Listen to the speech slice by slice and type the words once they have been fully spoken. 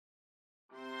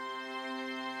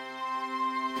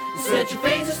Set your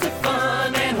faces to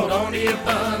fun and hold on to your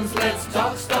buns. Let's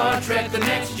talk Star Trek The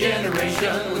Next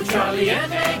Generation with Charlie and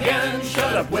Megan.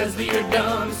 Shut up, Wesley, you're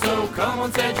dumb. So come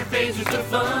on, set your phasers to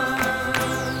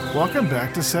fun. Welcome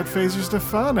back to Set Phasers to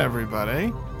Fun,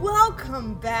 everybody.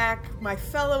 Welcome back, my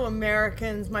fellow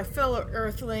Americans, my fellow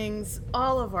Earthlings,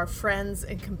 all of our friends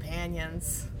and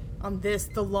companions on this,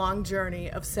 the long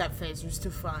journey of Set Phasers to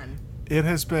Fun. It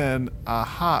has been a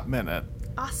hot minute.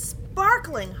 A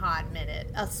sparkling hot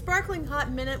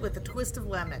minute with a twist of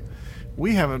lemon.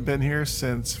 We haven't been here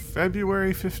since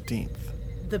February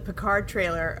 15th. The Picard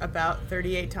trailer about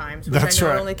 38 times, which That's I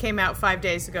know right. only came out 5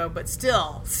 days ago, but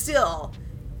still,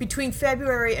 between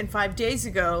February and 5 days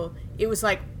ago, it was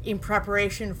like in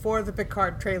preparation for the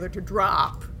Picard trailer to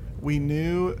drop. We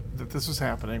knew that this was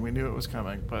happening. We knew it was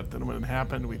coming, but then when it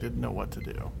happened, we didn't know what to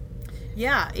do.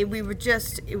 Yeah, it was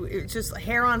just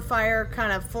hair on fire,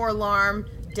 kind of four-alarm,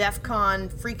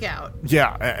 DEFCON freak out.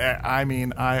 Yeah,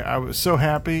 I was so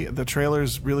happy. The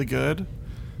trailer's really good.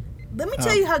 Let me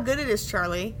tell you how good it is,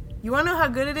 Charlie. You want to know how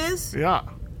good it is? Yeah.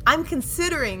 I'm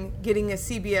considering getting a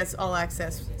CBS All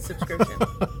Access subscription.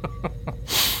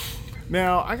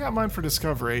 Now, I got mine for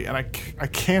Discovery, and I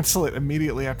cancel it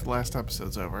immediately after the last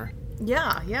episode's over.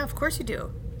 Yeah, of course you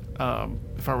do.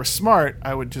 If I were smart,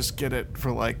 I would just get it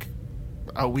for like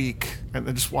a week and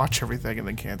then just watch everything and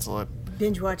then cancel it.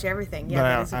 Binge watch everything. Yeah, But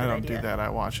that is a good I don't idea. do that. I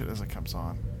watch it as it comes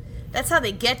on. That's how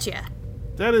they get you.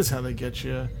 That is how they get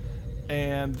you.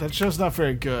 And that show's not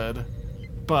very good,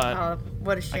 but Oh,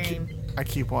 what a shame. I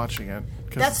keep watching it.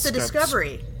 'Cause That's the it's got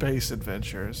Discovery. Space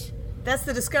adventures. That's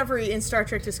the Discovery in Star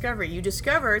Trek Discovery. You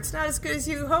discover it's not as good as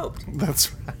you hoped.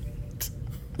 That's right.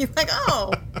 You're like,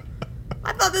 oh,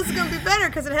 I thought this was going to be better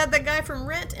because it had that guy from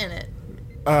Rent in it.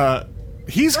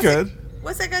 He's good.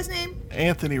 What's that guy's name?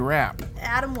 Anthony Rapp.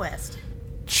 Adam West.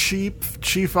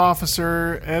 Chief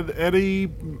Officer Eddie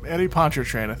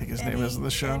Pontchartrain, I think his name is in the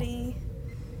show.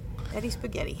 Eddie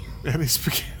Spaghetti. Eddie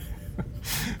Spaghetti.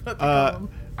 What they call him.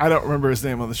 I don't remember his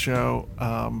name on the show.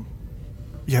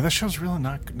 Yeah, that show's really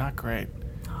not great.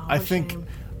 Oh, I what a think, shame.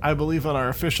 I believe on our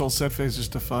official Set Phasers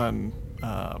to Fun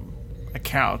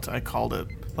account, I called it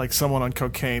like someone on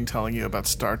cocaine telling you about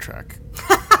Star Trek.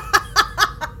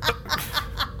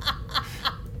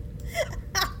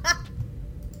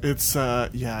 It's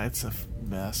it's a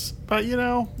mess. But you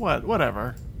know what?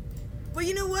 Whatever. Well,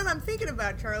 you know what I'm thinking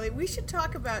about, Charlie? We should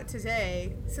talk about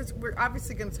today, since we're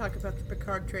obviously going to talk about the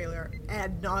Picard trailer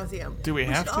ad nauseum. Do we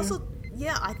have should to? Also,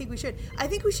 yeah, I think we should. I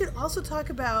think we should also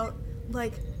talk about,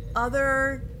 like,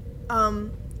 other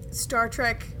Star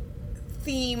Trek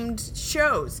themed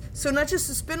shows. So not just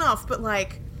a spin-off, but,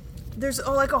 like, there's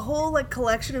like a whole like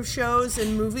collection of shows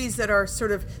and movies that are sort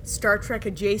of Star Trek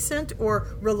adjacent or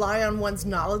rely on one's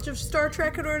knowledge of Star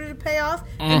Trek in order to pay off.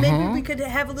 And maybe we could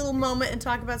have a little moment and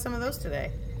talk about some of those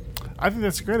today. I think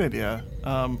that's a great idea.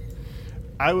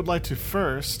 I would like to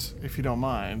first, if you don't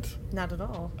mind, Not at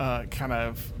all. kind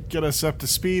of get us up to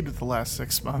speed with the last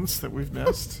 6 months that we've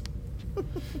missed.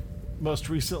 Most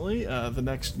recently, the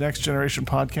Next Generation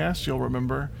podcast. You'll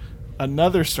remember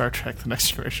another Star Trek: The Next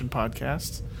Generation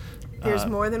podcast. There's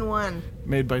more than one.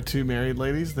 Made by two married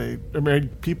ladies. They are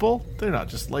married people. They're not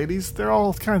just ladies. They're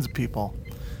all kinds of people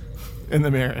in the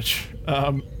marriage.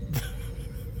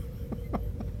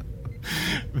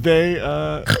 They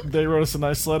wrote us a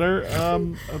nice letter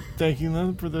thanking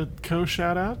them for the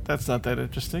shout out. That's not that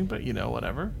interesting, but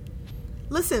whatever.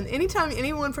 Listen, anytime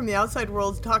anyone from the outside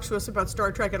world talks to us about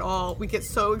Star Trek at all, we get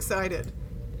so excited.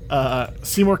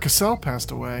 Seymour Cassell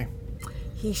passed away.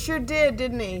 He sure did,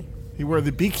 didn't he? He wore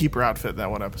the beekeeper outfit in that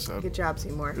one episode. Good job,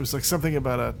 Seymour. It was like something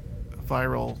about a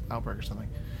viral outbreak or something.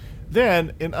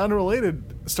 Then, in unrelated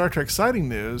Star Trek sighting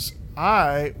news,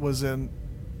 I was in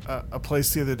a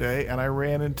place the other day, and I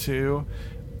ran into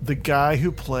the guy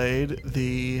who played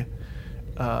the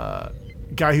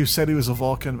guy who said he was a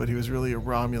Vulcan, but he was really a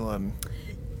Romulan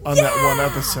on that one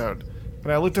episode.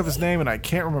 But I looked up his name, and I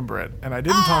can't remember it, and I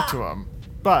didn't talk to him.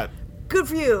 But Good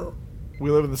for you. we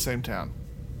live in the same town.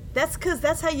 That's because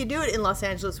that's how you do it in Los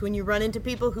Angeles when you run into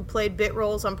people who played bit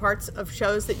roles on parts of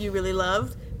shows that you really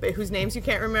loved, but whose names you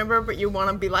can't remember, but you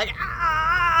want to be like,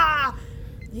 ah!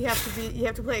 You have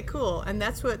to play it cool, and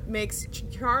that's what makes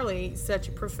Charlie such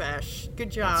a profesh. Good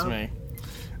job. That's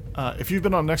me. If you've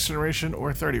been on Next Generation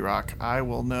or 30 Rock, I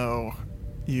will know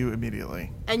you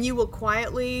immediately. And you will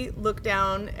quietly look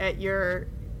down at your,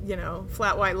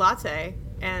 flat white latte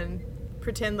and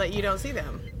pretend that you don't see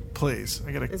them. Please,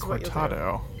 I got a Is what you'll do.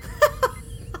 cortado.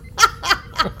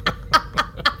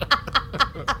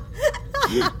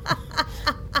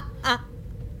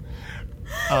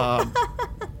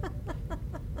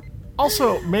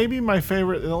 Also, maybe my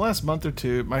favorite in the last month or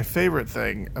two, my favorite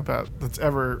thing that's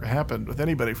ever happened with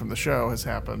anybody from the show has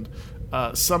happened.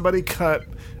 Somebody cut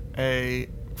a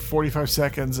 45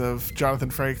 seconds of Jonathan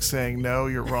Frakes saying, "No,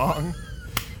 you're wrong."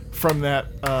 From that,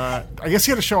 I guess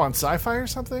he had a show on Sci-Fi or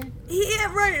something.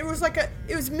 Yeah, right. It was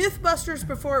it was MythBusters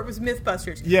before it was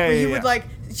MythBusters. Yeah, where yeah,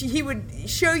 he would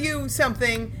show you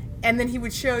something, and then he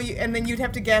would show you, and then you'd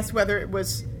have to guess whether it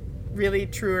was really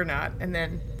true or not. And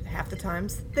then half the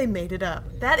times they made it up.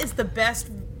 That is the best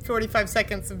 45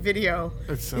 seconds of video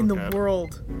in the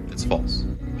world. It's false.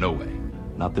 No way.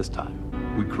 Not this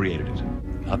time. We created it.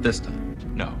 Not this time.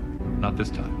 No, not this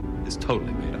time. It's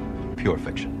totally made up. Pure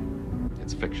fiction.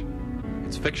 It's fiction.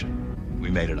 It's fiction. We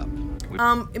made it up.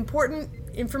 Important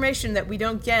information that we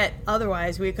don't get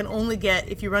otherwise. We can only get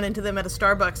if you run into them at a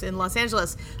Starbucks in Los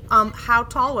Angeles. How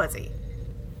tall was he?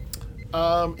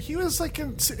 He was like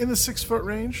in the 6 foot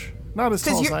range. Not as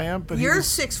tall as I am, but you're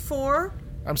 6'4".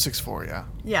 I'm 6'4", yeah.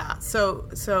 Yeah.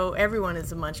 So everyone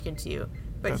is a munchkin to you.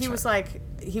 But he was like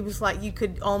you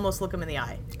could almost look him in the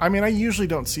eye. I mean, I usually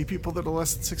don't see people that are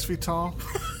less than 6 feet tall,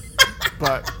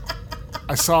 but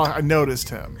I noticed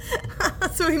him.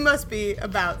 So he must be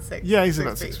about 6. Yeah, he's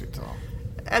about 6 feet tall.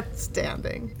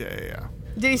 Outstanding. Yeah.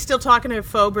 Did he still talk in a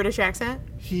faux British accent?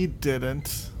 He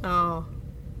didn't. Oh,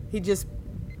 he just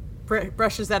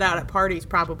brushes that out at parties,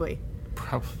 probably.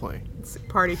 Probably. It's a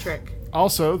party trick.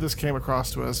 Also, this came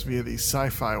across to us via the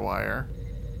Sci-Fi Wire.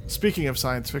 Speaking of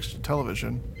science fiction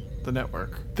television, the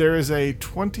network, there is a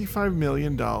 $25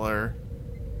 million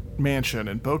mansion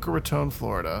in Boca Raton,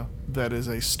 Florida, that is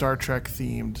a Star Trek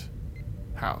themed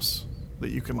house that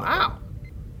you can live in. Wow.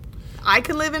 I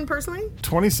can live in personally?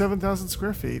 27,000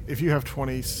 square feet if you have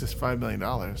 $25 million.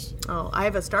 Oh, I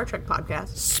have a Star Trek podcast.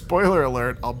 Spoiler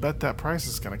alert, I'll bet that price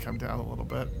is going to come down a little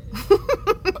bit.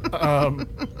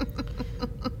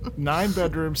 9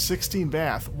 bedrooms, 16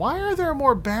 bath. Why are there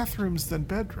more bathrooms than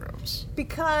bedrooms?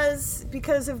 Because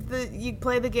of you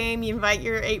play the game, you invite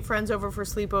your 8 friends over for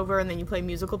sleepover, and then you play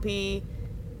Musical P,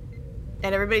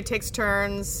 and everybody takes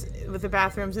turns with the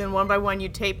bathrooms, and one by one you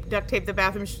duct tape the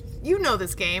bathrooms. You know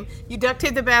this game. You duct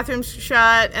tape the bathrooms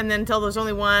shut, and then until there's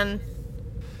only one.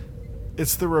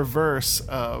 It's the reverse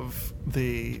of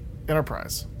the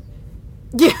Enterprise.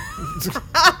 Yeah.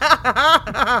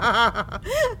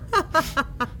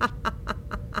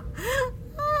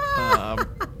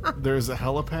 There's a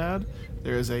helipad.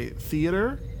 There's a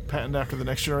theater patterned after the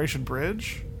Next Generation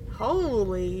Bridge.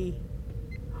 Holy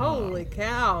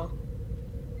cow.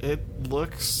 It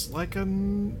looks like a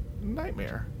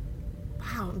nightmare.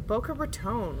 Wow, Boca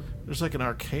Raton. There's like an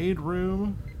arcade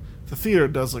room. The theater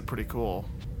does look pretty cool.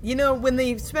 You know, when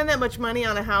they spend that much money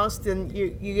on a house, then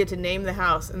you get to name the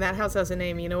house, and that house has a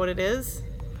name. You know what it is?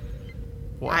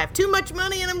 What? I have too much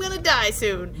money and I'm going to die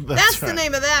soon. That's right. The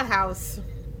name of that house.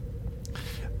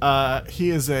 He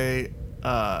is a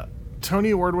Tony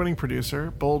Award-winning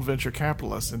producer, bold venture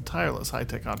capitalist, and tireless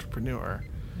high-tech entrepreneur.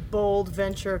 Bold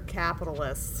venture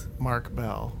capitalist. Mark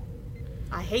Bell.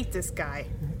 I hate this guy.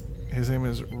 His name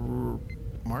is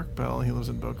Mark Bell. He lives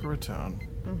in Boca Raton.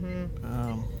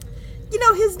 Mm-hmm. You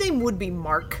know, his name would be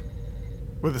Mark.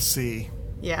 With a C.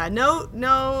 Yeah, no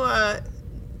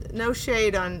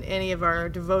shade on any of our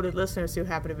devoted listeners who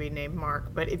happen to be named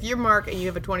Mark. But if you're Mark and you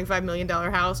have a $25 million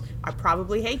house, I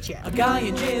probably hate you. A guy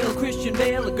in jail, Christian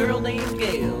Bale, a girl named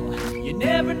Gail. You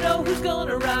never know who's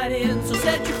gonna write in, so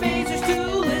set your phasers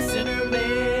to listener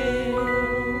mail.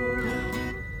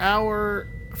 Our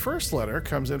first letter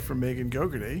comes in from Megan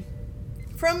Gogarty.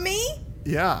 From me?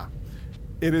 Yeah.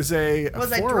 It is a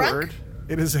Was forward. I drunk?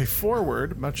 It is a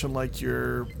forward, much unlike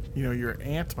your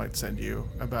aunt might send you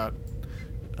about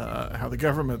how the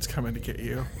government's coming to get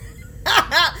you.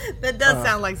 That does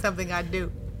sound like something I'd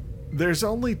do. There's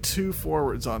only 2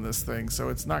 forwards on this thing, so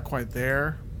it's not quite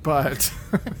there, but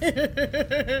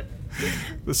the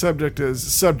subject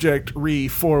is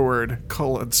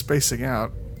forward : spacing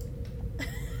out.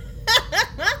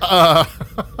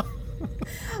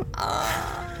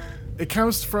 It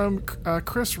comes from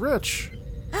Chris Rich,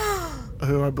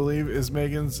 who I believe is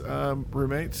Megan's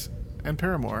roommate and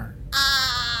paramour.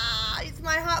 He's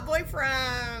my hot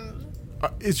boyfriend.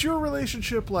 Is your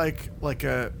relationship like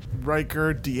a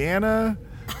Riker Deanna,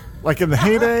 like in the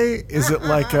heyday? Is it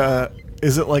like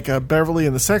a Beverly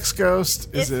and the Sex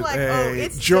Ghost? Is it a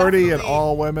Geordi and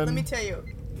all women? Let me tell you,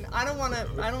 I don't want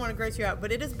to gross you out,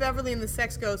 but it is Beverly and the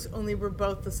Sex Ghosts. Only we're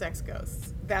both the Sex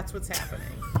Ghosts. That's what's happening.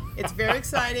 It's very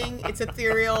exciting. It's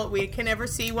ethereal. We can never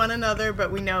see one another,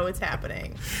 but we know it's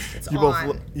happening. You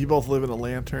both live in a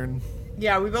lantern.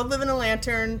 Yeah, we both live in a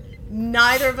lantern.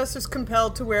 Neither of us is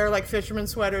compelled to wear like fisherman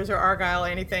sweaters or Argyle or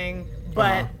anything,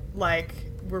 but like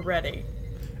we're ready.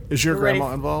 Is your We're ready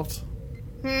grandma f- involved?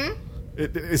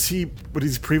 Is he? But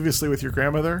he's previously with your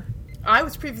grandmother. I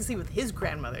was previously with his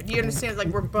grandmother. Do you understand? Like,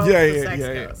 we're both Yeah, the yeah, sex yeah,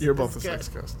 yeah. ghost. You're both the It's sex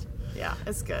good. ghost. Yeah,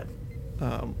 it's good.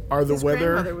 Are the His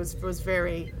weather? grandmother was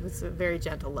a very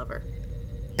gentle lover.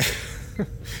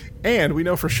 And we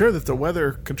know for sure that the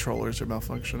weather controllers are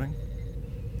malfunctioning.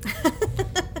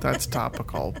 That's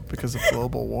topical because of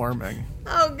global warming.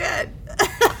 Oh, good.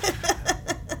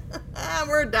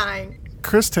 We're dying.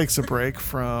 Chris takes a break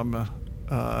from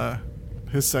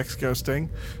his sex ghosting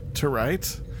to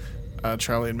write.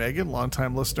 Charlie and Megan,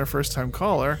 longtime listener, first-time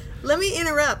caller. Let me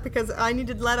interrupt because I need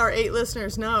to let our 8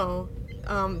 listeners know.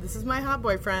 This is my hot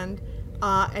boyfriend,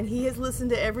 and he has listened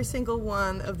to every single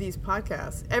one of these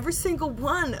podcasts. Every single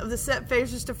one of the Set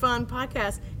Phasers to Fun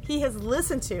podcasts he has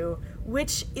listened to,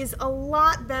 which is a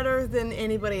lot better than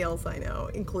anybody else I know,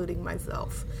 including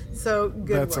myself. So,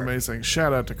 good That's work. amazing.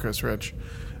 Shout out to Chris Rich.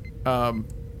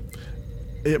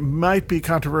 It might be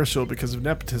controversial because of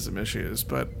nepotism issues,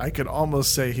 but I could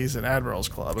almost say he's an Admirals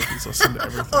Club if he's listened to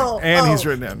everything. He's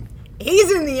written in.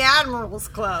 He's in the Admirals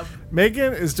Club.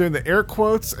 Megan is doing the air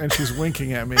quotes and she's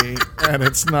winking at me, and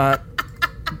it's not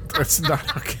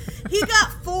okay. He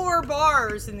got 4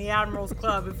 bars in the Admirals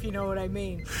Club, if you know what I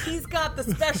mean. He's got the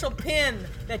special pin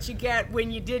that you get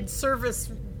when you did service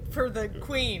for the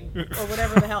Queen, or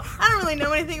whatever the hell. I don't really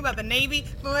know anything about the Navy,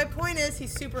 but my point is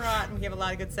he's super hot and we have a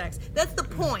lot of good sex. That's the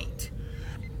point.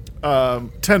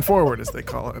 10 forward, as they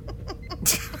call it.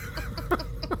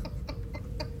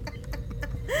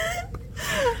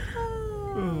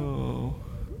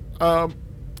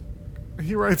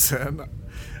 He writes in,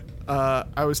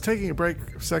 I was taking a break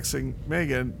sexing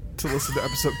Megan to listen to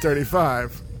episode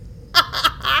 35.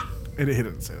 And he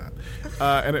didn't say that.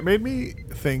 And it made me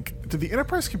think, did the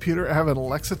Enterprise computer have an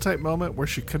Alexa-type moment where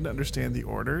she couldn't understand the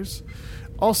orders?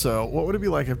 Also, what would it be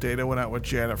like if Data went out with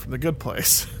Janet from The Good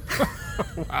Place?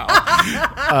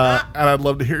 Wow. And I'd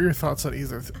love to hear your thoughts on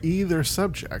either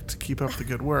subject. Keep up the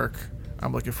good work.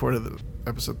 I'm looking forward to the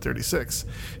episode 36.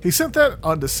 He sent that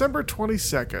on December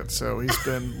 22nd, so he's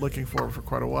been looking forward for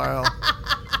quite a while.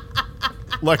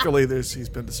 Luckily, he's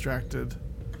been distracted.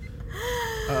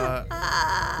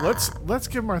 Let's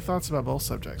give him our thoughts about both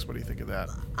subjects. What do you think of that?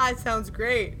 That sounds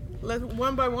great. Let's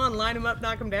one by one line them up,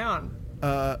 knock them down.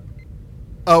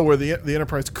 Where the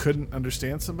Enterprise couldn't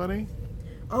understand somebody?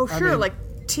 Oh, sure, mean- like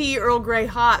tea Earl Grey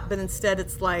hot, but instead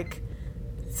it's like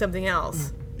something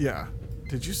else. Yeah.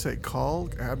 Did you say call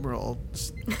Admiral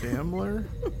Stamler?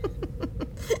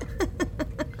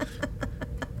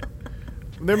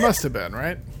 There must have been,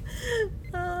 right?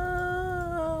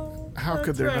 How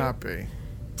could there not be?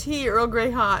 Tea Earl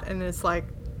Grey hot, and it's like,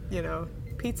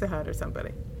 Pizza Hut or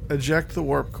somebody. Eject the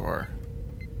warp core.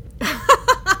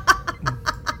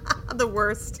 The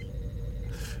worst.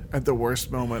 At the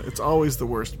worst moment. It's always the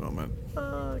worst moment.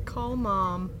 Call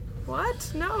mom.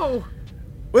 What? No.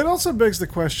 It also begs the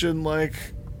question,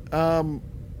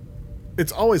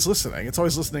 it's always listening. It's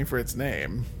always listening for its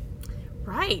name.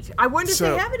 Right. I wonder if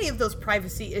So- they have any of those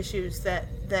privacy issues that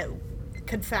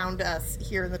confound us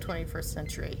here in the 21st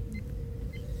century.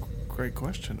 Great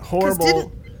question.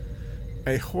 didn't-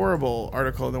 A horrible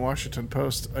article in the Washington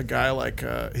Post. A guy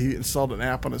he installed an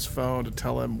app on his phone to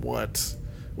tell him what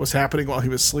was happening while he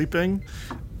was sleeping,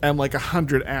 and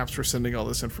 100 apps were sending all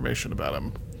this information about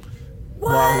him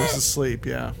while he was asleep.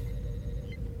 Yeah.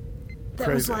 That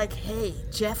was Crazy. like, hey,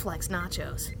 Jeff likes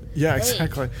nachos. Yeah, Hey.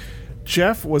 exactly.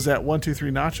 Jeff was at 123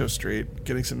 Nacho Street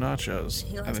getting some nachos,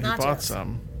 He likes and then he bought nachos.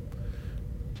 some.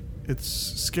 It's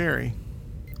scary.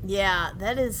 Yeah,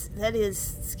 that is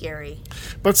scary.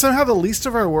 But somehow the least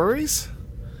of our worries?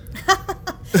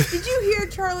 Did you hear,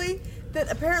 Charlie,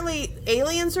 that apparently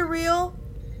aliens are real?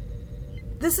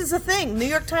 This is a thing. New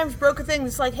York Times broke a thing.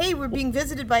 It's like, hey, we're being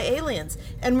visited by aliens.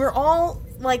 And we're all,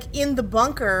 in the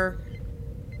bunker,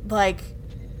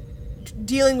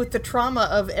 dealing with the trauma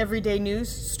of everyday news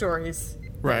stories.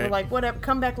 Right. We're like, whatever,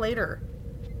 come back later.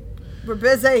 We're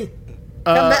busy.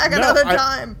 Come back another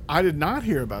time. I did not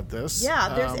hear about this.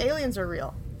 Yeah, there's aliens are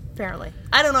real, apparently.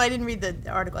 I don't know. I didn't read the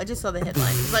article. I just saw the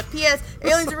headline. It was like, P.S.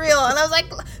 aliens are real. And I was like,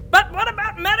 but what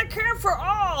about Medicare for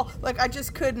all? I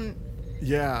just couldn't.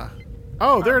 Yeah.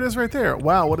 Oh, there it is right there.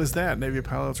 Wow, what is that? Navy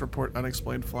pilots report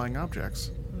unexplained flying objects.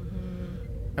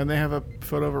 Mm-hmm. And they have a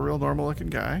photo of a real normal-looking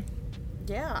guy.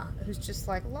 Yeah, who's just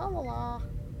like, la, la,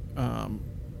 la.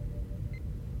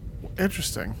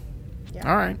 Interesting. Yeah.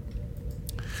 All right.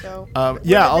 So, yeah, we're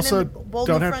living also, in the bold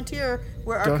don't new have- frontier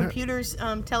where our don't have- computers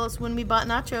tell us when we bought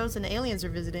nachos and aliens are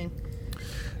visiting.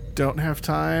 Don't have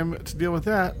time to deal with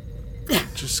that.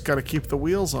 Just got to keep the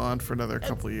wheels on for another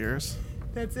couple of years.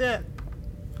 That's it.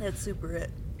 That's super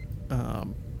it.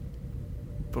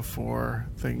 before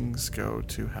things go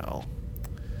to hell.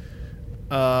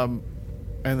 And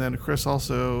then Chris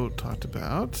also talked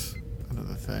about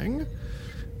another thing.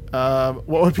 What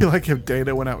would it be like if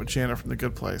Data went out with Janet from The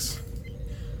Good Place?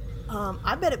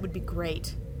 I bet it would be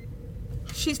great.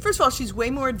 First of all, she's way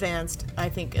more advanced, I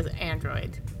think, as an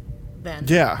android than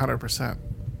 100%.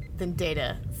 Than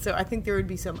Data. So I think there would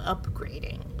be some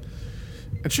upgrading.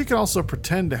 And she can also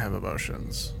pretend to have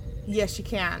emotions. Yes, she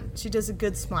can. She does a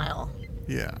good smile.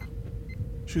 Yeah.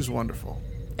 She's wonderful.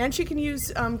 And she can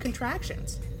use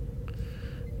contractions.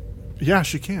 Yeah,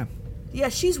 she can. Yeah,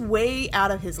 she's way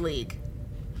out of his league.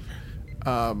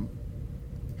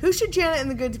 Who should Janet in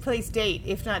The Good Place date,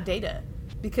 if not Data?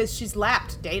 Because she's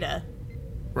lapped Data.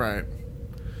 Right.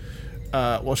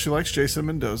 Well, she likes Jason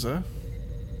Mendoza.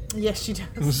 Yes, she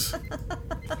does.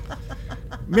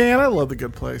 Man, I love The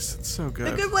Good Place. It's so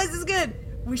good. The Good Place is good.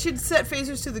 We should set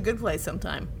phasers to The Good Place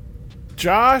sometime.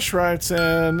 Josh writes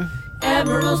in,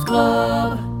 Admiral's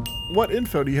Club. what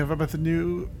info do you have about the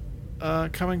new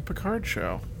coming Picard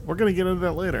show? We're going to get into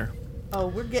that later. Oh,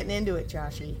 we're getting into it,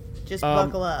 Joshy. Just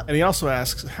buckle up. And he also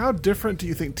asks, how different do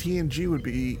you think TNG would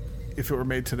be if it were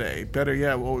made today? Better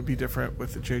yet, what would be different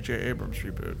with the J.J. Abrams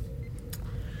reboot?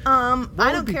 I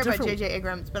don't care about different? J.J.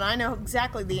 Abrams, but I know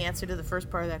exactly the answer to the first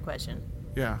part of that question.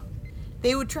 Yeah.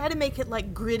 They would try to make it,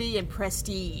 like, gritty and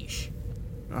prestige.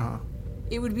 Uh-huh.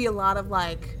 It would be a lot of,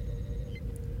 like,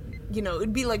 it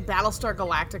would be like Battlestar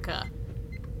Galactica.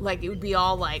 Like, it would be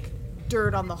all, like,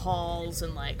 dirt on the halls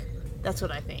and, like, that's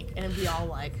what I think. And it'd be all,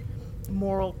 like,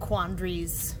 moral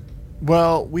quandaries.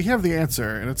 Well, we have the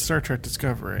answer, and it's Star Trek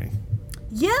Discovery.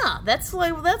 Yeah, that's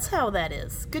how that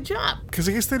is. Good job. Because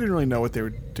I guess they didn't really know what they were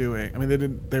doing. I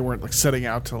mean, they weren't like setting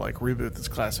out to like reboot this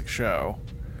classic show.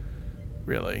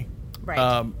 Really,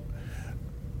 right?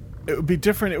 It would be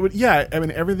different. It would, yeah. I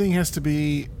mean, everything has to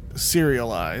be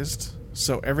serialized,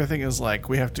 so everything is like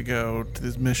we have to go to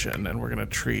this mission, and we're going to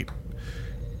treat.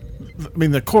 I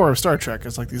mean, the core of Star Trek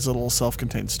is like these little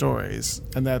self-contained stories,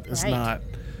 and that is not.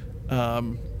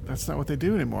 That's not what they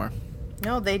do anymore.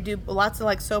 No, they do lots of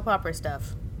like soap opera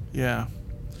stuff. Yeah.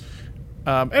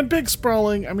 And big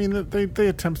sprawling. I mean, they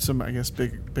attempt some, I guess,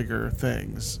 bigger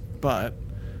things. But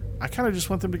I kind of just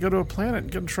want them to go to a planet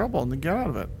and get in trouble and then get out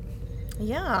of it.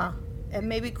 Yeah. And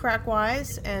maybe crack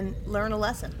wise and learn a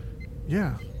lesson.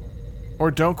 Yeah. Or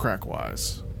don't crack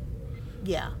wise.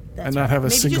 Yeah. That's and not have a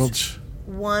maybe single... Just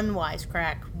one wise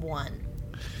crack, one.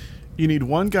 You need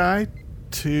one guy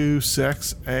to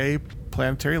sex a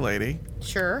planetary lady.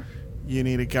 Sure. You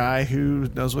need a guy who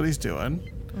knows what he's doing.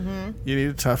 Mm-hmm. You need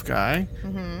a tough guy.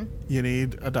 Mm-hmm. You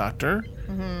need a doctor.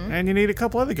 Mm-hmm. And you need a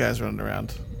couple other guys running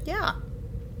around. Yeah.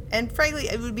 And frankly,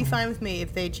 it would be fine with me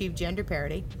if they achieved gender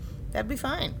parity. That'd be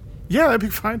fine. Yeah, that'd be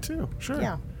fine too. Sure.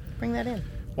 Yeah. Bring that in.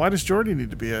 Why does Geordi need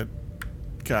to be a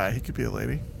guy? He could be a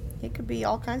lady. He could be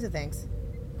all kinds of things.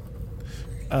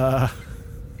 I'll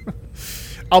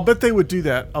bet they would do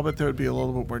that. I'll bet there would be a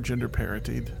little bit more gender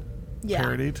parodied. Yeah.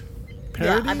 Parodied?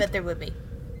 Yeah, I bet there would be.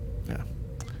 Yeah.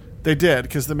 They did,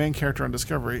 because the main character on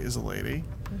Discovery is a lady,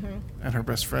 and her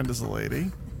best friend is a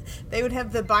lady. They would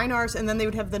have the binars, and then they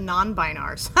would have the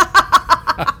non-binars.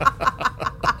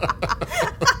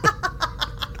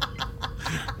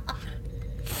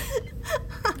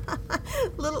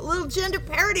 little gender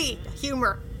parody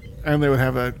humor. And they would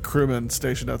have a crewman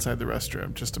stationed outside the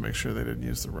restroom just to make sure they didn't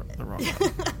use the wrong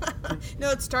one.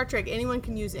 No, it's Star Trek. Anyone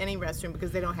can use any restroom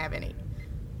because they don't have any.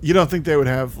 You don't think they would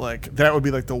have, like, that would be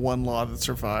like the one law that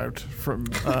survived from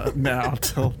now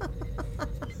till...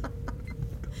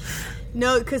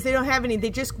 No, because they don't have any.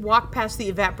 They just walk past the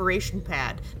evaporation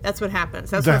pad. That's what happens.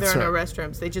 That's why there are no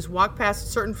restrooms. They just walk past a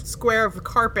certain square of the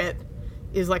carpet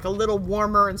is like a little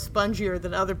warmer and spongier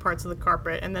than other parts of the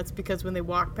carpet, and that's because when they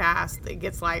walk past, it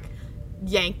gets like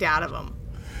yanked out of them.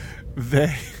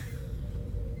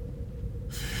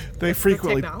 They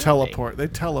frequently teleport. They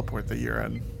teleport the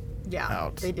urine. Yeah,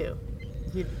 out. They do.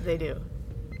 They do.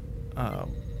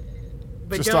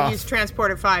 But just don't use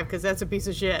Transporter 5 because that's a piece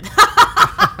of shit.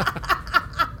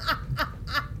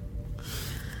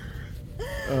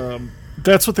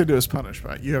 That's what they do as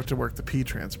punishment. You have to work the P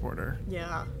transporter.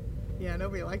 Yeah. Yeah,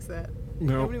 nobody likes that.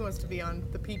 No. Nobody wants to be on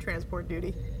the P transport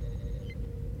duty.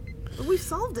 But we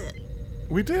solved it.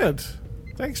 We did.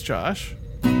 Thanks, Josh.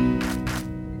 And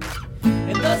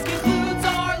thus concludes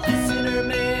our listener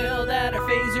mail that our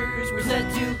phasers were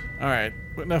set to. All right,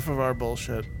 enough of our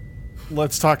bullshit.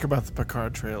 Let's talk about the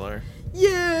Picard trailer.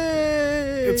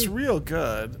 Yay! It's real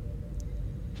good,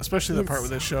 especially the part where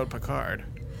they showed Picard.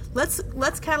 Let's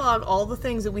catalog all the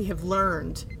things that we have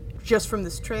learned just from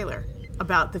this trailer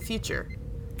about the future.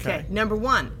 Okay. Number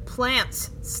 1,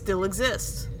 plants still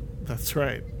exist. That's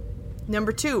right.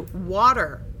 Number 2,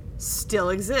 water still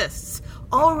exists.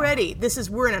 Already,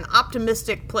 we're in an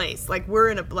optimistic place. Like, we're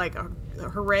in a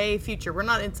hooray future. We're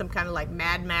not in some kind of like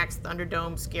Mad Max,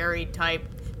 Thunderdome, scary type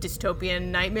dystopian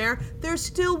nightmare. There's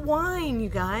still wine, you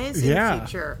guys, in the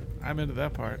future. I'm into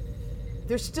that part.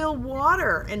 There's still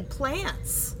water and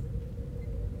plants.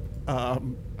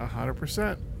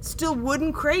 100%. Still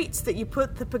wooden crates that you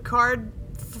put the Picard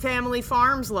Family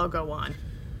Farms logo on.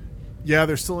 Yeah,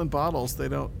 they're still in bottles. They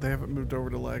haven't moved over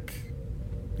to like,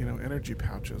 energy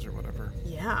pouches or whatever.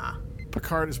 Yeah.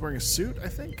 Picard is wearing a suit, I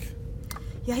think.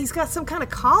 Yeah, he's got some kind of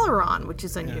collar on, which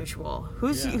is unusual.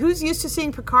 Who's used to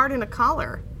seeing Picard in a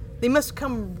collar? They must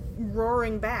come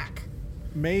roaring back.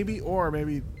 Maybe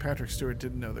Patrick Stewart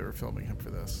didn't know they were filming him for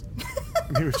this.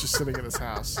 And he was just sitting in his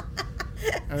house.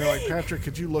 And they're like, Patrick,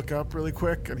 could you look up really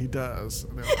quick? And he does.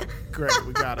 And they're like, great,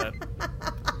 we got it.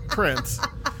 Print.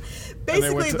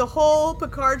 Basically, the whole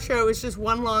Picard show is just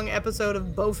one long episode of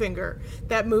Bowfinger,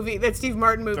 that Steve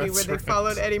Martin movie where they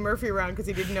followed Eddie Murphy around because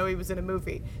he didn't know he was in a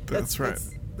movie. That's right.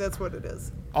 That's what it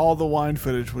is. All the wine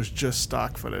footage was just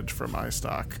stock footage from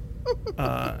iStock.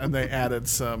 And they added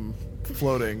some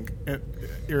floating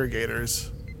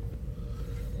irrigators.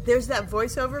 There's that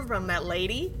voiceover from that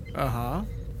lady. Uh-huh.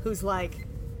 Who's like,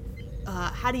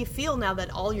 how do you feel now that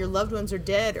all your loved ones are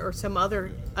dead or some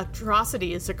other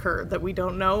atrocity has occurred that we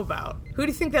don't know about? Who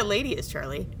do you think that lady is,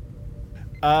 Charlie?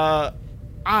 I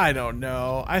don't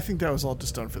know. I think that was all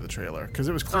just done for the trailer because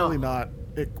it was clearly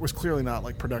not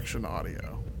like production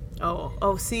audio.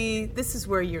 Oh, see, this is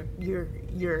where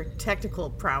your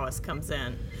technical prowess comes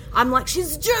in. I'm like,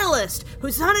 she's a journalist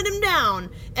who's hunted him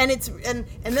down, and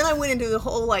then I went into the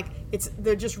whole like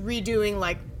they're just redoing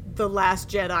like the Last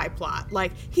Jedi plot.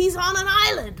 Like, he's on an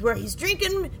island where he's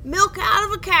drinking milk out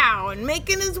of a cow and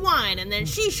making his wine, and then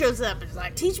she shows up and is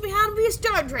like, teach me how to be a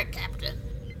Star Trek captain.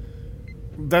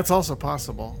 That's also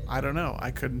possible. I don't know.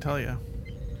 I couldn't tell you.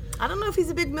 I don't know if he's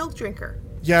a big milk drinker.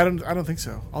 Yeah, I don't think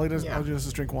so. All he does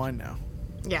is drink wine now.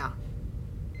 Yeah.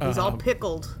 He's all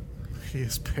pickled. He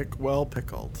is well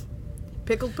pickled.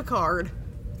 Pickled Picard.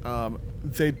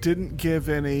 They didn't give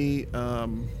any...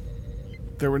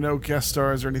 there were no guest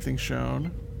stars or anything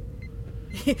shown.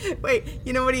 Wait,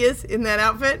 you know what he is in that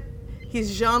outfit?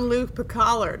 He's Jean-Luc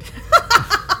Picard.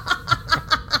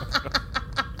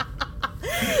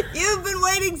 You've been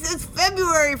waiting since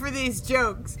February for these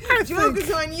jokes. Joke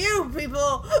is on you,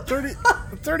 people.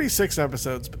 36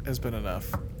 episodes has been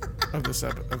enough of this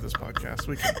podcast.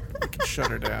 We can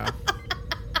shut her down.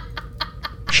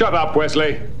 Shut up,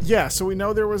 Wesley. Yeah, so we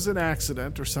know there was an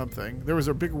accident or something. There was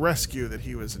a big rescue that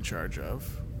he was in charge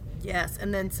of. Yes,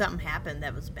 and then something happened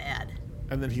that was bad.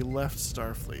 And then he left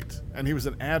Starfleet. And he was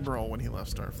an admiral when he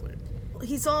left Starfleet.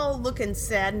 He's all looking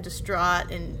sad and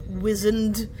distraught and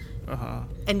wizened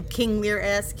and King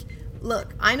Lear-esque.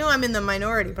 Look, I know I'm in the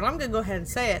minority, but I'm going to go ahead and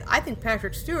say it. I think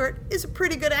Patrick Stewart is a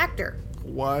pretty good actor.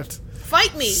 What?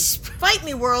 Fight me. Fight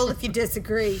me, world, if you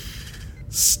disagree.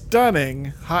 Stunning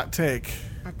hot take.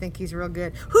 I think he's real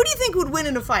good. Who do you think would win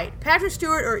in a fight? Patrick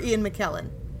Stewart or Ian McKellen?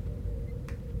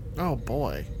 Oh,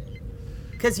 boy.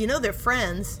 Because, they're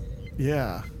friends.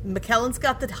 Yeah. McKellen's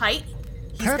got the height.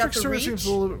 Patrick Stewart seems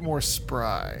a little bit more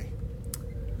spry.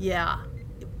 Yeah.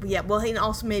 Yeah, well, he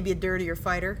also may be a dirtier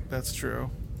fighter. That's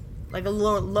true. Like a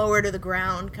lower to the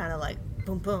ground, kind of like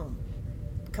boom, boom.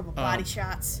 A couple body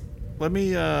shots. Let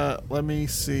me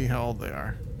see how old they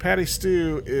are. Patty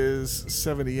Stew is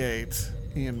 78.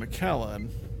 Ian McKellen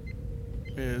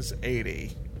is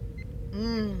 80.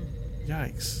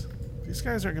 Yikes. These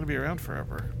guys aren't going to be around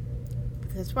forever.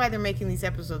 That's why they're making these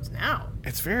episodes now.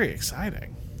 It's very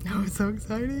exciting. Oh, it's so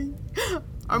exciting.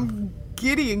 I'm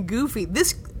giddy and goofy.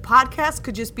 This podcast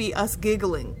could just be us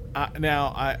giggling. Now,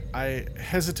 I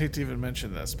hesitate to even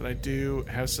mention this, but I do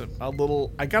have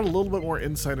I got a little bit more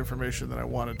inside information than I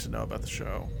wanted to know about the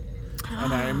show.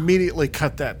 And I immediately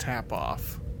cut that tap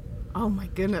off. Oh my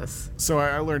goodness. So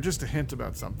I learned just a hint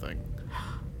about something.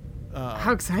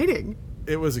 How exciting.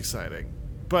 It was exciting,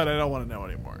 but I don't want to know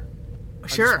anymore.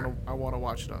 Sure. I want to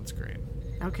watch it on screen.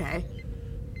 Okay.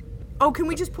 Oh, can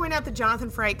we just point out that Jonathan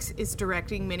Frakes is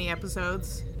directing mini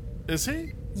episodes? Is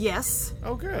he? Yes.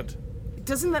 Oh, good.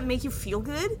 Doesn't that make you feel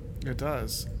good? It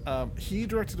does. He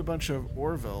directed a bunch of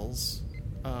Orville's.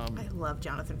 I love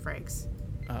Jonathan Frakes.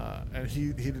 And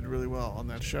he did really well on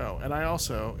that show. And I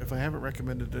also, if I haven't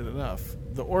recommended it enough,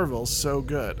 The Orville's so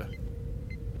good.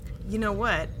 You know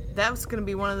what? That was going to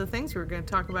be one of the things we were going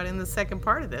to talk about in the second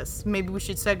part of this. Maybe we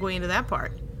should segue into that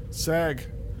part. Seg.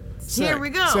 Here we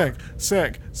go.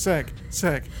 Sick.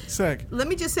 Let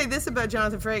me just say this about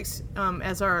Jonathan Frakes,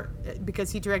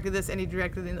 because he directed this and he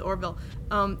directed in the Orville.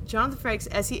 Jonathan Frakes,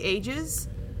 as he ages,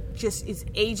 just is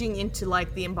aging into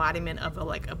like the embodiment of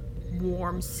a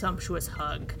warm, sumptuous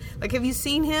hug. Like, have you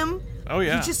seen him? Oh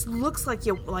yeah. He just looks like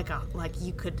you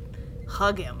could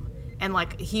hug him, and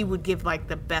like he would give like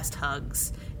the best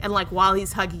hugs, and like while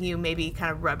he's hugging you, maybe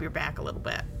kind of rub your back a little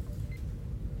bit,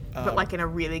 but like in a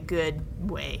really good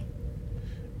way.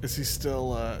 Is he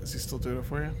still doing it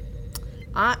for you?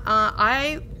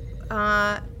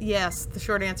 Yes. The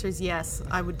short answer is yes.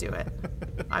 I would do it.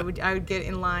 I would get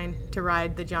in line to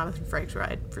ride the Jonathan Frakes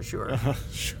ride for sure.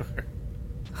 Sure.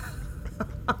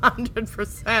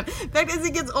 100%. In fact, as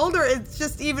he gets older, it's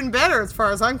just even better as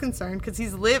far as I'm concerned, because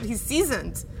he's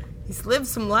seasoned. He's lived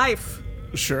some life.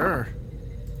 Sure.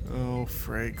 Oh,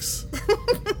 Frakes.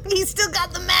 He's still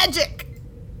got the magic.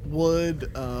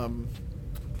 Would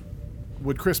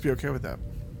Chris be okay with that?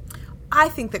 I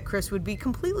think that Chris would be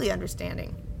completely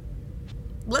understanding.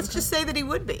 Let's just say that he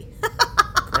would be.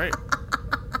 Great.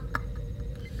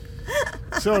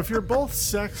 So if you're both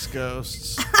sex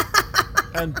ghosts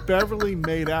and Beverly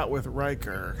made out with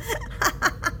Riker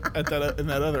in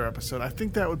that other episode, I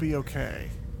think that would be okay.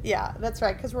 Yeah, that's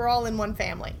right, because we're all in one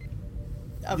family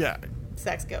of Yeah.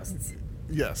 sex ghosts.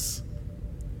 Yes.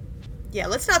 Yeah,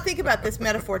 let's not think about this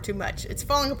metaphor too much. It's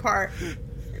falling apart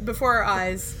before our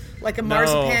eyes like a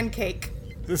marzipan cake.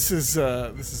 This is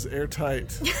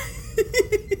airtight.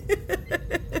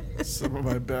 Some of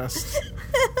my best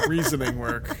reasoning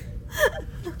work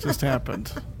just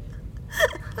happened.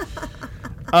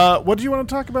 What do you want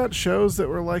to talk about? Shows that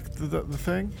were like the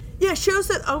thing? Yeah, shows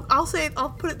that,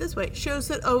 I'll put it this way, shows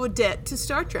that owe a debt to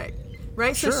Star Trek,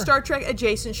 right? Sure. So Star Trek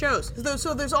adjacent shows.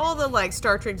 So there's all the like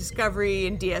Star Trek Discovery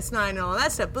and DS9 and all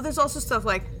that stuff, but there's also stuff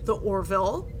like the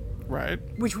Orville, Right.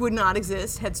 which would not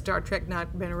exist had Star Trek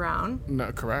not been around.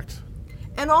 No, correct.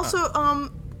 And also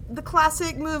the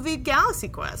classic movie Galaxy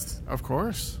Quest. Of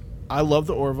course. I love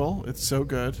the Orville. It's so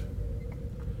good.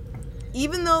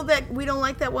 Even though that we don't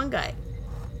like that one guy.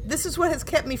 This is what has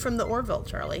kept me from the Orville,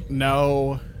 Charlie.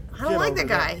 No. I don't like that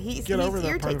guy. He Get over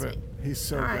that part irritates of it. me. He's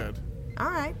so All right. good. All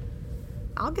right.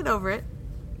 I'll get over it.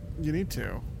 You need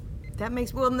to. That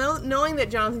makes... Well, knowing that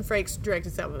Jonathan Frakes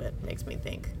directed some of it makes me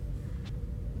think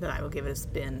that I will give it a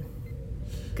spin.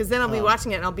 Because then I'll be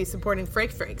watching it and I'll be supporting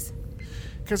Frakes.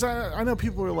 Because I know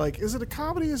people are like, is it a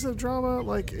comedy? Is it a drama?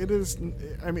 Like, it is...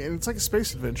 I mean, it's like a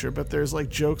space adventure, but there's like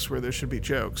jokes where there should be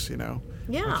jokes, you know?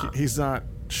 Yeah. Like, he's not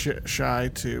shy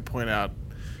to point out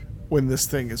when this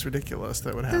thing is ridiculous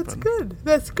that would happen. That's good.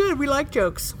 That's good. We like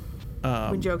jokes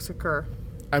when jokes occur.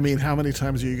 I mean, how many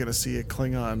times are you going to see a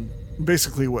Klingon,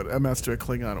 basically what amounts to a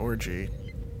Klingon orgy,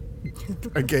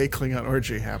 a gay Klingon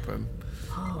orgy happen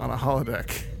on a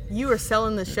holodeck? You are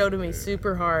selling the show to me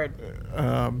super hard.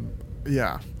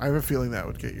 Yeah, I have a feeling that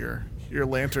would get your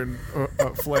lantern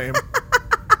flame.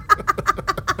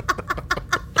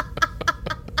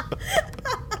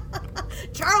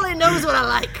 Charlie knows what I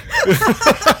like.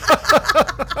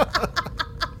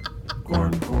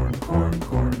 Corn, corn, corn,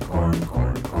 corn, corn, corn,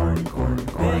 corn, corn, corn,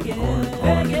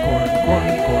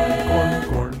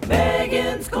 corn.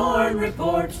 Megan's Corn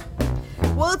Report.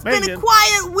 Well, it's been Megan. a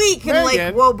quiet week in Lake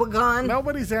Megan. Wobegon.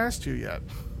 Nobody's asked you yet.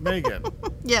 Megan,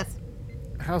 Yes.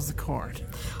 how's the corn?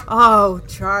 Oh,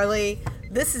 Charlie,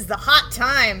 this is the hot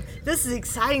time. This is the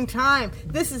exciting time.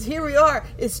 Here we are.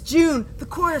 It's June. The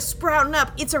corn is sprouting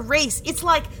up. It's a race. It's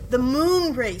like the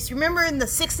moon race. You remember in the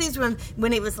 60s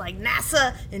when it was like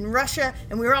NASA and Russia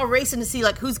and we were all racing to see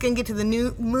like who's going to get to the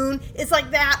new moon? It's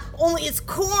like that, only it's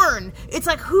corn. It's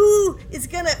like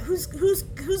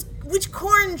which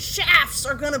corn shafts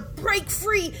are going to break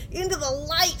free into the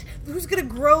light? Who's going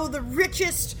to grow the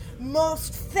richest,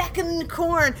 most feckin'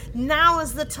 corn? Now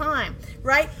is the time,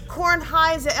 right? Corn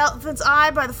hides the elephant's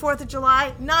eye by the 4th of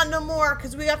July. Not no more,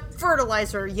 because we got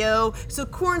fertilizer, yo. So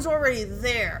corn's already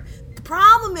there. The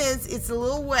problem is it's a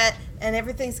little wet and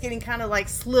everything's getting kind of like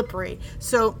slippery.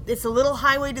 So it's a little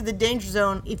highway to the danger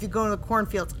zone if you go into the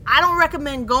cornfields. I don't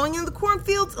recommend going into the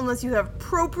cornfields unless you have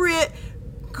appropriate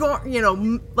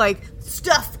like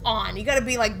stuff on. You gotta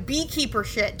be like beekeeper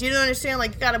shit. Do you understand?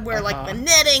 Like you gotta wear like the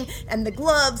netting and the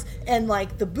gloves and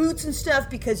like the boots and stuff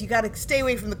because you gotta stay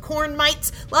away from the corn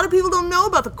mites. A lot of people don't know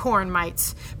about the corn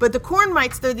mites, but the corn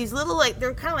mites, they're these little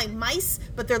they're kind of like mice,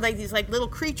 but they're like these like little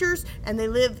creatures and they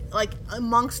live like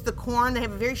amongst the corn. They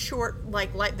have a very short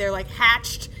they're like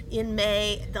hatched in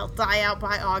May. They'll die out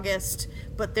by August,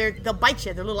 but they'll bite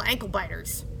you. They're little ankle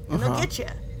biters and they'll get you.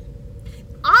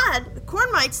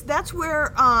 Corn mites, that's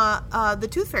where the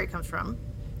tooth fairy comes from.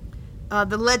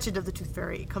 The legend of the Tooth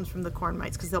Fairy comes from the corn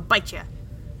mites because they'll bite you.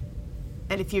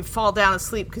 And if you fall down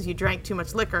asleep because you drank too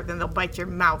much liquor, then they'll bite your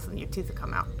mouth and your teeth will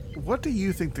come out. What do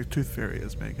you think the Tooth Fairy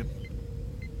is, Megan?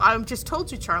 I just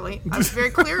told you, Charlie. I was very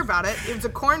clear about it. It was a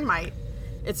corn mite.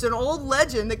 It's an old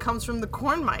legend that comes from the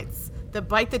corn mites that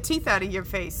bite the teeth out of your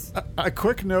face. A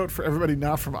quick note for everybody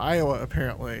not from Iowa,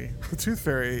 apparently. The Tooth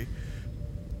Fairy,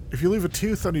 if you leave a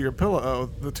tooth under your pillow,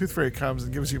 the Tooth Fairy comes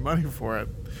and gives you money for it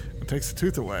and takes the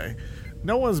tooth away.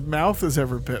 No one's mouth is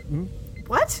ever bitten.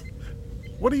 What?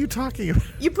 What are you talking about?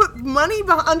 You put money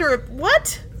under it?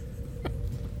 What?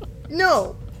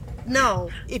 No.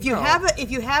 If you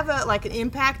have a like an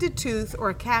impacted tooth or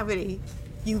a cavity,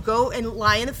 you go and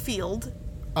lie in a field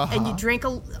and you drink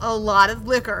a lot of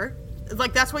liquor.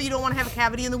 Like, that's why you don't want to have a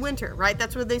cavity in the winter, right?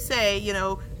 That's what they say,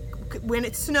 when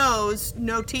it snows,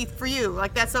 no teeth for you.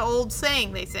 Like, that's an old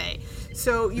saying they say.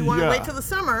 So you want to wait till the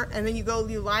summer, and then you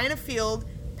lie in a field,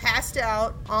 passed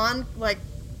out on,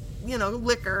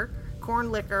 liquor,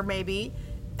 corn liquor maybe,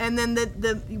 and then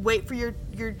you wait for your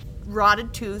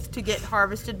rotted tooth to get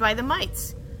harvested by the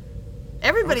mites.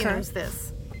 Everybody knows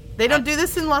this. They don't do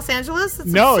this in Los Angeles? It's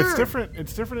absurd. It's different.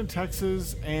 It's different in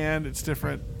Texas, and it's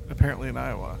different apparently in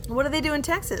Iowa. What do they do in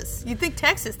Texas? You'd think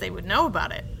Texas, they would know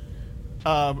about it.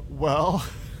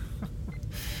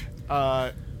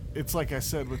 It's like I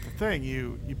said with the thing.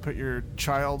 You put your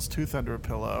child's tooth under a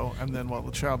pillow, and then while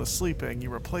the child is sleeping,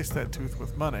 you replace that tooth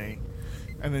with money,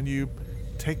 and then you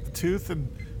take the tooth and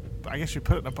I guess you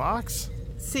put it in a box?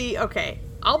 See, okay.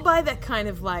 I'll buy that kind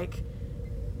of,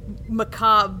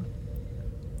 macabre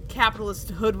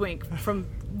capitalist hoodwink from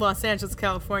Los Angeles,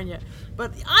 California.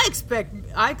 But I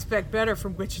expect better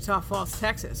from Wichita Falls,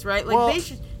 Texas, right? They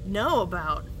should know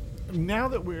about. Now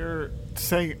that we're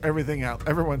saying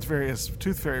everyone's various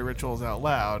Tooth Fairy rituals out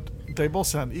loud, they both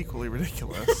sound equally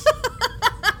ridiculous.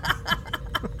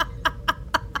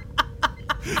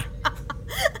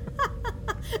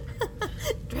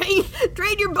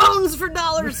 Trade your bones for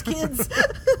dollars, kids.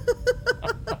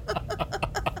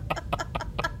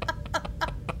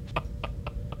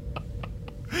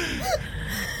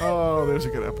 Oh, there's a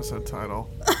good episode title.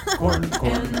 And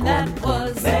that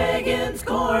was Megan's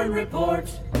Corn Report.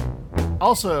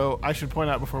 Also, I should point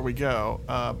out before we go,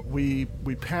 we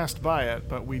passed by it,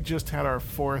 but we just had our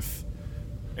 4th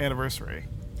anniversary.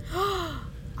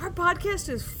 Our podcast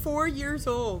is 4 years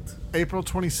old. April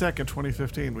 22nd,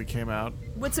 2015, we came out.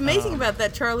 What's amazing about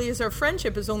that, Charlie, is our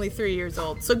friendship is only 3 years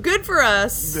old. So good for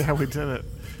us. Yeah, we did it.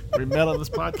 We met on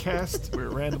this podcast. We were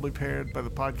randomly paired by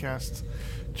the podcast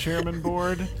chairman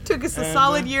board. Took us a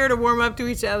solid year to warm up to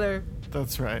each other.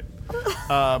 That's right.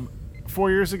 4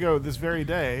 years ago, this very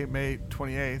day, May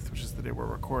 28th, which is the day we're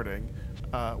recording,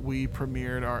 we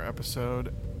premiered our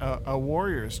episode, A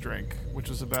Warrior's Drink, which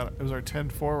was it was our 10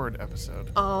 Forward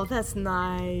episode. Oh, that's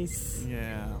nice.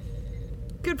 Yeah.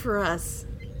 Good for us.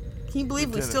 Can you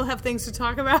believe we still have things to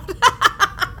talk about?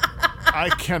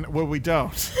 Well, we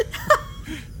don't.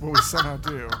 But we somehow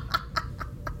do.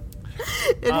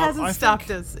 It hasn't stopped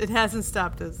us. It hasn't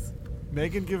stopped us.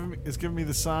 Megan is giving me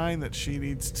the sign that she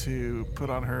needs to put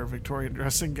on her Victorian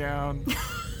dressing gown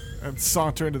and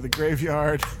saunter into the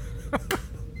graveyard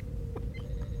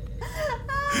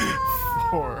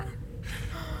for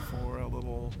a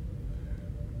little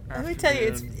afternoon. Let me tell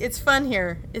you, it's fun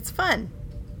here. It's fun.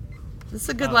 This is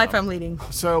a good life I'm leading.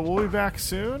 So we'll be back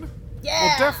soon.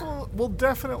 Yeah. We'll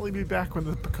definitely be back when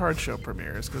the Picard show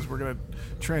premieres, because we're going to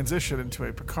transition into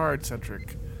a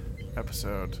Picard-centric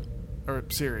episode or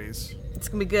series. It's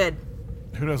going to be good.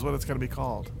 Who knows what it's going to be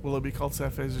called? Will it be called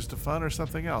Set Phasers to Fun or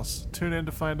something else? Tune in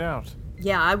to find out.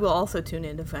 Yeah, I will also tune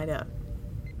in to find out.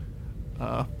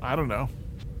 I don't know.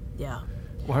 Yeah.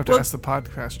 We'll have to ask the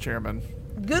podcast chairman.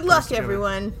 Good luck,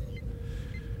 everyone.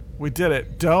 We did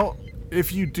it.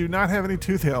 If you do not have any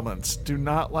tooth ailments, do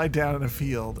not lie down in a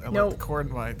field and let the corn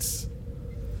mites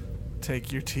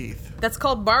take your teeth. That's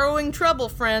called borrowing trouble,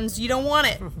 friends. You don't want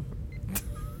it.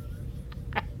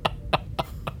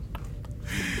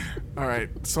 All right.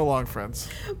 So long, friends.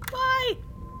 Bye.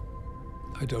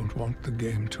 I don't want the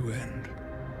game to end.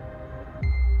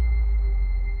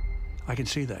 I can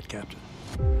see that, Captain.